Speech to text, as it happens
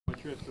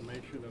What's your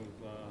estimation of,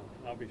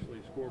 obviously,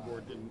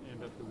 scoreboard didn't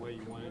end up the way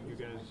you wanted. You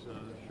guys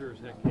sure as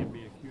heck can't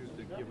be accused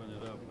of giving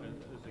it up. As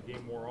the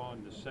game wore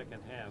on, the second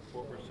half,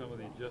 what were some of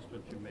the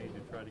adjustments you made to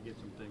try to get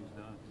some things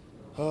done?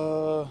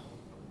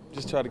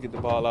 Just try to get the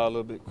ball out a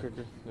little bit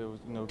quicker. There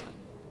was,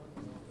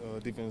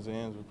 defensive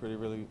ends were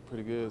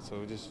pretty good,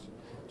 so we just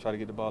try to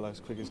get the ball out as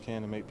quick as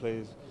can and make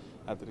plays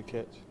after the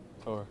catch,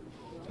 or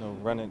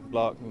run it,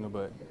 block,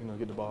 but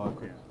get the ball out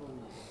quick.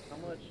 How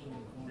much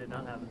did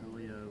not having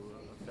Julio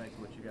affect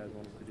what you guys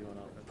wanted to do on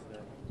offense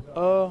today?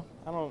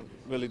 I don't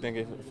really think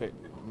it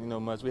affected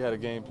much. We had a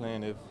game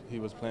plan if he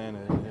was playing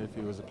and if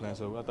he wasn't playing,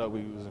 so I thought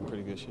we was in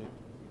pretty good shape.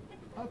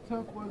 How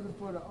tough was it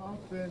for the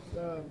offense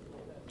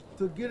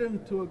to get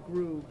into a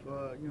groove?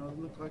 It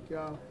looked like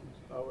y'all,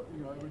 able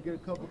to get a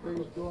couple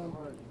things going,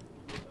 but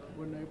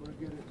weren't able to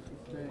get it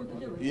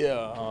sustained.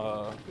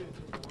 Yeah.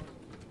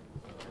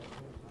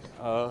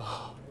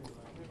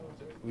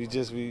 We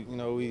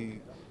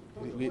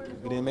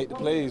didn't make the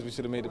plays. We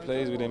should have made the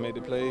plays. We didn't make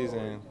the plays,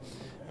 and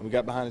we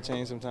got behind the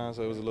chain sometimes,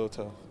 so it was a little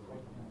tough.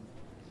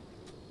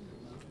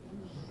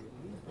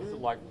 What's it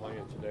like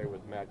playing today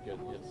with Matt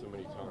getting hit so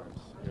many times?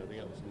 I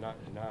think it was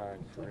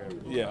 99 for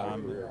him. Yeah,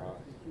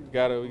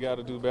 we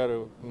gotta do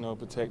better.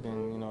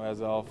 Protecting,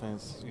 as an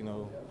offense,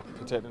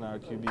 protecting our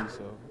QB.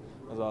 So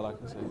that's all I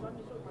can say.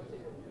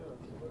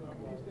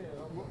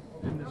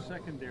 In the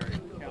secondary,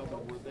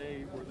 Calvin, were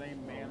they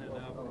manning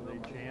up? Were they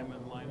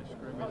jamming line of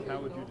scrimmage? How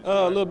would you describe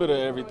a little bit of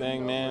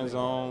everything, man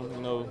zone,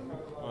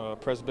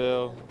 press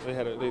bell.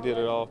 They did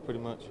it all pretty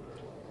much.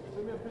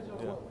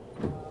 Yeah.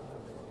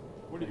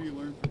 What have you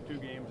learned from 2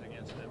 games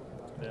against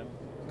them?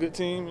 Good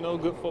team,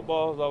 good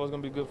football. It's always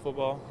gonna be good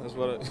football. That's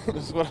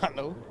what I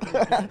know.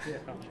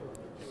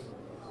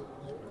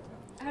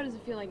 How does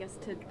it feel, I guess,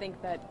 to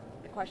think that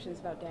the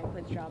questions about Dan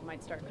Quinn's job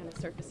might start kind of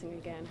surfacing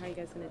again? How are you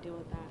guys going to deal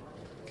with that?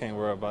 Can't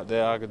worry about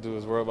that. All I could do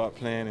is worry about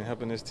playing and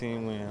helping this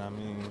team win.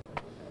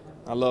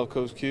 I love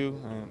Coach Q,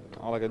 and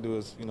all I could do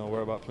is,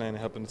 worry about playing and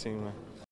helping the team win.